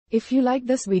If you like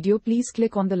this video, please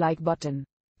click on the like button.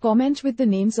 Comment with the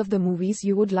names of the movies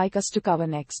you would like us to cover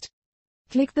next.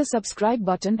 Click the subscribe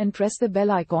button and press the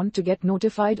bell icon to get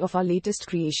notified of our latest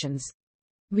creations.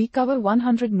 We cover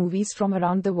 100 movies from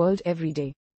around the world every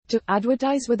day. To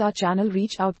advertise with our channel,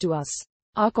 reach out to us.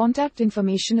 Our contact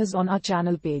information is on our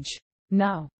channel page.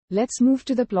 Now, let's move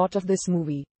to the plot of this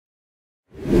movie.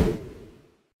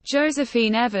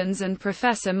 Josephine Evans and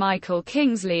Professor Michael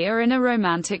Kingsley are in a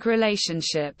romantic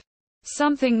relationship.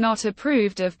 Something not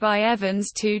approved of by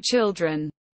Evans' two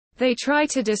children. They try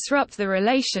to disrupt the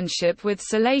relationship with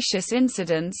salacious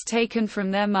incidents taken from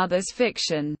their mother's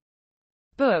fiction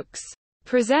books,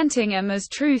 presenting them as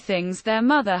true things their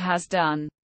mother has done,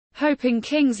 hoping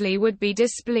Kingsley would be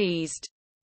displeased.